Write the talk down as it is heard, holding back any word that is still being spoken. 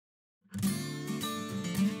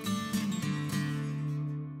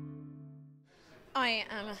I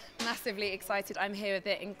am massively excited. I'm here with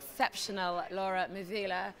the exceptional Laura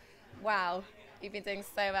Mvula. Wow, you've been doing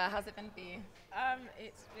so well. How's it been for you?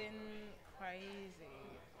 It's been crazy.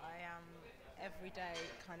 I am every day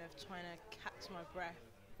kind of trying to catch my breath,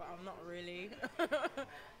 but I'm not really.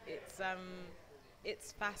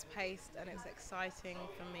 It's fast-paced and it's exciting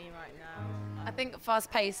for me right now. I think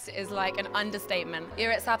fast-paced is like an understatement.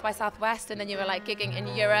 You're at South by Southwest and then you were like gigging in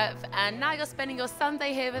Europe and now you're spending your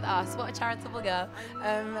Sunday here with us. What a charitable girl.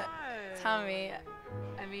 Tell me,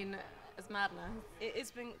 I mean, it's madness.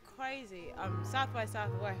 It's been crazy. South by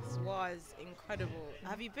Southwest was incredible.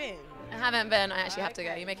 Have you been? I haven't been. I actually have to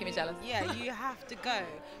go. You're making me jealous. Yeah, you have to go.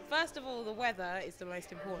 First of all, the weather is the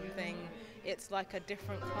most important thing. It's like a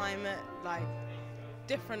different climate, like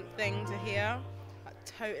different thing to hear.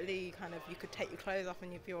 Totally kind of, you could take your clothes off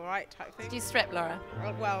and you'd be all right type thing. Do you strip, Laura?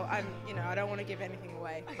 Well, I don't want to give anything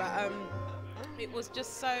away, but it was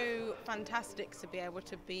just so fantastic to be able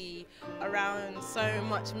to be around so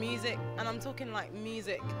much music, and I'm talking like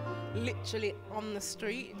music literally on the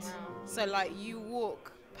street. So like you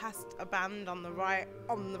walk past a band on the right,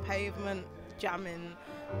 on the pavement, jamming,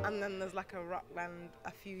 and then there's like a rock band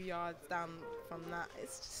a few yards down from that.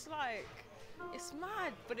 It's just like, it's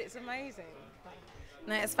mad, but it's amazing.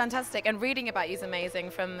 No, it's fantastic, and reading about you is amazing,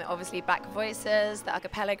 from obviously Back Voices, the a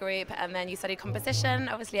cappella group, and then you studied composition,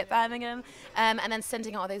 obviously at Birmingham, and then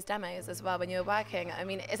sending out all those demos as well when you were working. I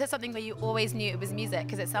mean, is it something where you always knew it was music?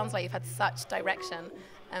 Because it sounds like you've had such direction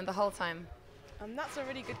the whole time. That's a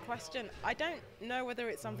really good question. I don't know whether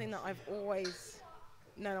it's something that I've always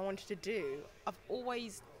known I wanted to do. I've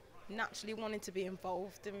always naturally wanted to be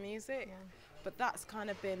involved in music, but that's kind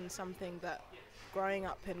of been something that, growing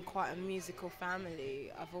up in quite a musical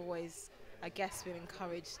family, I've always, I guess, been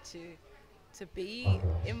encouraged to be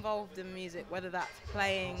involved in music, whether that's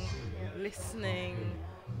playing, listening,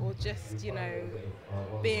 or just, you know,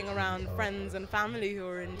 being around friends and family who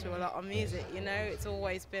are into a lot of music. You know, it's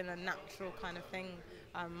always been a natural kind of thing.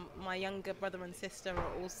 My younger brother and sister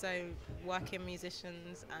are also working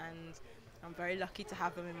musicians, and I'm very lucky to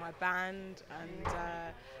have them in my band,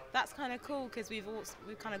 and that's kind of cool because we've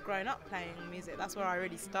kind of grown up playing music. That's where I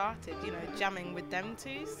really started, you know, jamming with them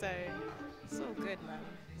too. So it's all good, man.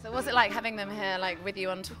 So what's it like having them here, like with you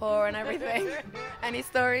on tour and everything? Any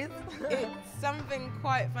stories? It's something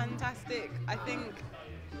quite fantastic. I think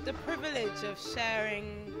the privilege of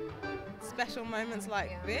sharing special moments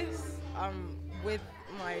like this with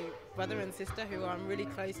my brother and sister, who I'm really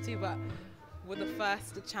close to, but were the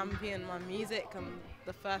first to champion my music and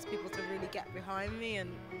the first people to really get behind me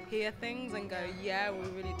and hear things and go, yeah, we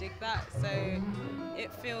really dig that. So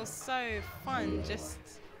it feels so fun just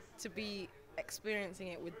to be experiencing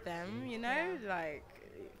it with them, you know, like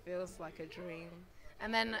it feels like a dream.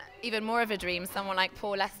 And then even more of a dream, someone like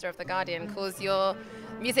Paul Lester of The Guardian calls your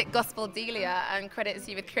music gospel delia and credits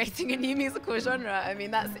you with creating a new musical genre. I mean,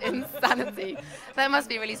 that's insanity. That must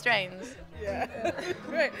be really strange. Yeah,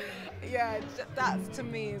 yeah, that to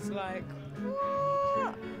me is like,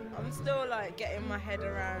 I'm still like getting my head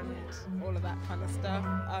around all of that kind of stuff.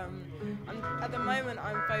 At the moment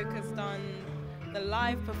I'm focused on the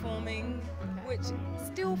live performing, which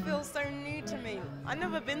still feels so new to me. I've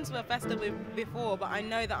never been to a festival before, but I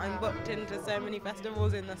know that I'm booked into so many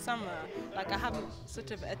festivals in the summer. Like I haven't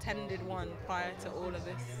sort of attended one prior to all of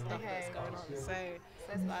this stuff that's going on. So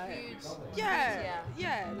it's like, huge.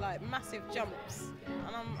 yeah, like massive jumps,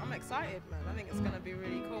 and I'm excited, man. I think it's gonna be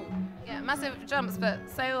really cool. Yeah, massive jumps, but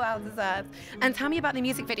so well deserved. And tell me about the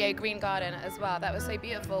music video Green Garden as well. That was so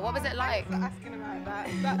beautiful. What was it like? Thanks for asking about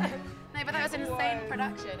that. No, but that was an insane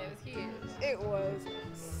production. It was huge. It was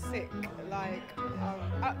sick. Like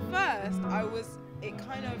at first, it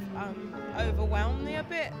kind of overwhelmed me a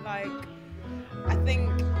bit. Like I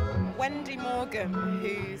think Wendy Morgan,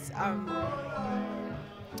 who's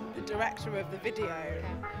the director of the video,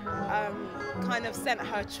 kind of sent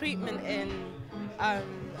her treatment in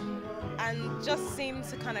and just seemed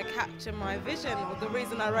to kind of capture my vision, or the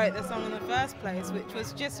reason I wrote the song in the first place, which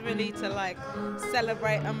was just really to like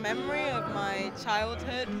celebrate a memory of my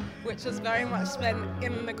childhood, which was very much spent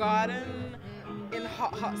in the garden, in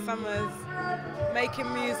hot, hot summers,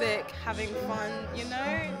 making music, having fun, you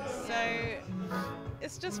know? So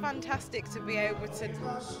it's just fantastic to be able to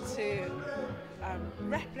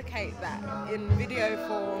replicate that in video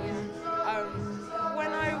form.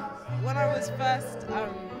 When I was first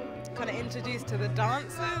kind of introduced to the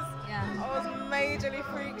dancers, I was majorly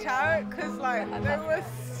freaked out because like they were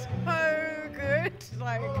so good.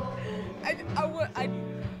 Like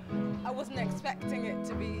I wasn't expecting it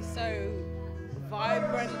to be so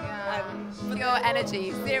vibrant. Pure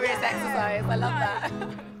energy, serious exercise. I love that.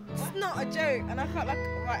 It's not a joke, and I felt like,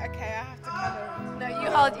 right, okay, I have to kind of. No,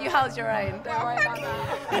 you held your own. Don't worry about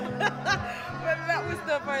that. But that was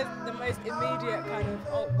the most immediate kind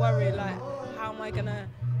of worry, like, how am I gonna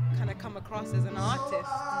kind of come across as an artist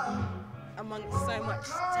amongst so much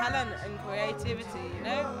talent and creativity, you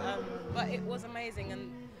know? But it was amazing,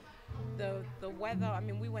 and the weather. I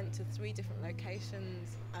mean, we went to 3 different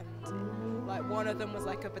locations, and like one of them was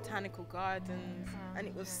like a botanical garden, and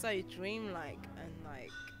it was so dreamlike and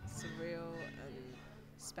like surreal and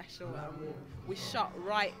special. We shot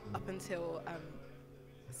right up until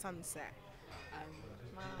sunset, and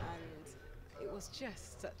it was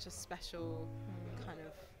just such a special kind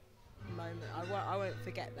of moment. I won't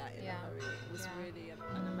forget that in a hurry. It was really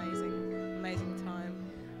an amazing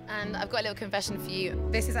time. And I've got a little confession for you.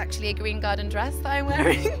 This is actually a green garden dress that I'm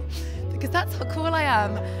wearing because that's how cool I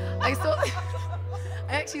am. I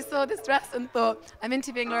actually saw this dress and thought, I'm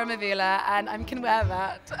interviewing Laura Mvula and I can wear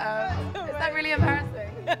that. Is that really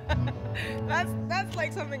embarrassing? That's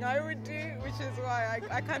like something I would do, which is why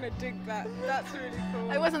I kind of dig that. That's really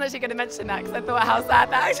cool. I wasn't actually going to mention that because I thought how sad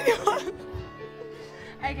that actually was.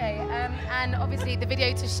 Okay, and obviously the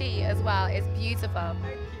video to She as well is beautiful.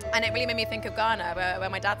 And it really made me think of Ghana, where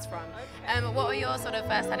my dad's from. What were your sort of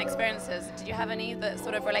first-hand experiences? Did you have any that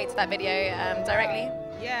sort of relate to that video directly?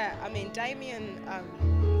 Yeah, I mean, Damien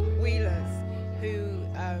Wheelers, who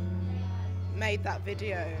made that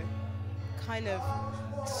video, kind of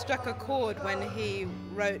struck a chord when he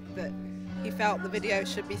wrote that he felt the video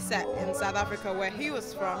should be set in South Africa, where he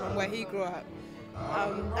was from and where he grew up.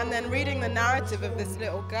 And then reading the narrative of this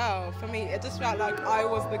little girl, for me, it just felt like I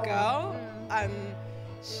was the girl, and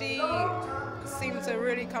she seemed to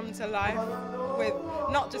really come to life with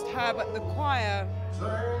not just her, but the choir,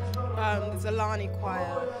 the Zalani choir,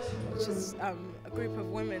 which is a group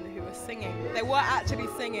of women who were singing. They were actually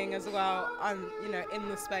singing as well, you know, in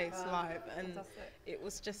the space live, and it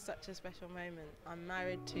was just such a special moment. I'm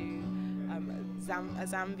married to a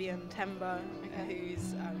Zambian Temba,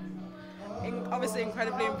 who's obviously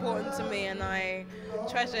incredibly important to me, and I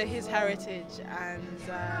treasure his heritage, and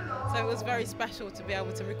so it was very special to be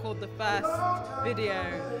able to record the first video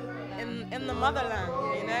in the motherland,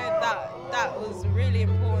 you know. That was really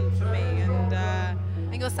important for me.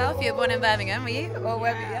 And yourself, you were born in Birmingham, were you? Or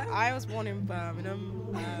where were you? I was born in Birmingham.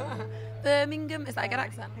 Birmingham, is that a good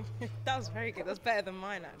accent? That was very good. That's better than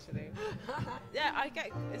mine, actually. Yeah, I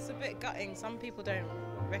get it's a bit gutting. Some people don't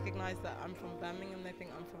recognise that I'm from Birmingham. They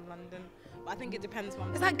think I'm from London. But I think it depends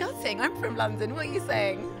on. Is that gutting? I'm from London. What are you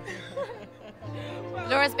saying? Well,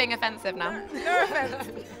 Laura's being offensive now. No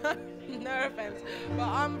offence. No offence. But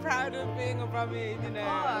I'm proud of being a Brummie, you know.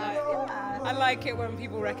 I like it when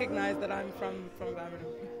people recognise that I'm from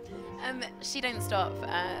Birmingham. She Don't Stop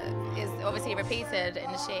is obviously repeated in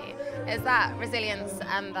She. Is that resilience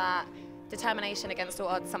and that determination against all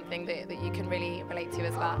odds something that you can really relate to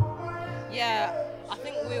as well? Yeah, I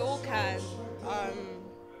think we all can.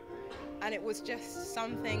 And it was just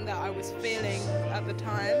something that I was feeling at the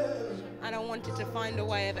time, and I wanted to find a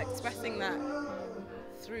way of expressing that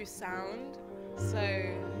through sound. So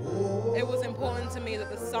it was important to me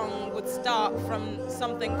that the song would start from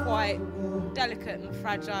something quite delicate and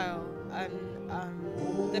fragile, and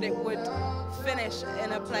that it would finish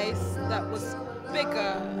in a place that was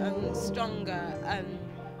bigger and stronger and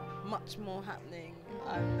much more happening.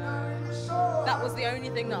 And that was the only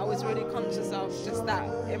thing that I was really conscious of, just that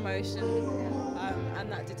emotion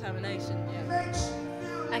and that determination. Yeah.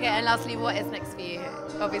 Okay, and lastly, what is next for you?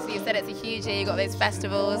 Obviously, you said it's a huge year, you've got those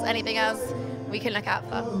festivals. Anything else we can look out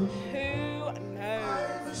for? Who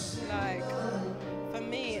knows? Like, for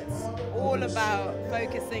me, it's all about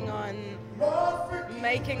focusing on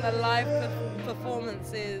making the live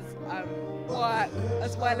performances work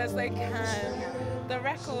as well as they can. The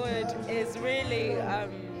record is really, I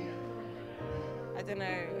don't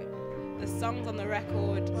know, the songs on the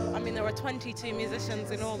record, I mean, there are 22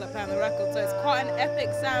 musicians in all that play on the record, so it's quite an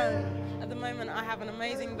epic sound. At the moment, I have an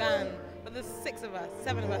amazing band, but there's 7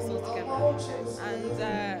 of us all together,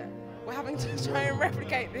 and we're having to try and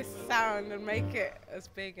replicate this sound and make it as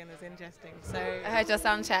big and as interesting. So I heard your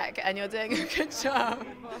sound check, and you're doing a good job.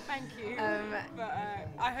 Well, thank you. But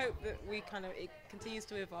I hope that it continues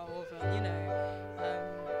to evolve, and you know,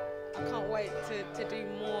 I can't wait to do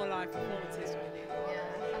more live performances. Really.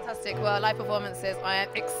 Yeah, fantastic. Well, live performances. I am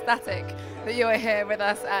ecstatic that you are here with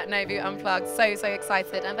us at Nobu Unplugged. So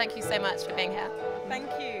excited, and thank you so much for being here. Thank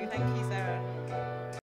you.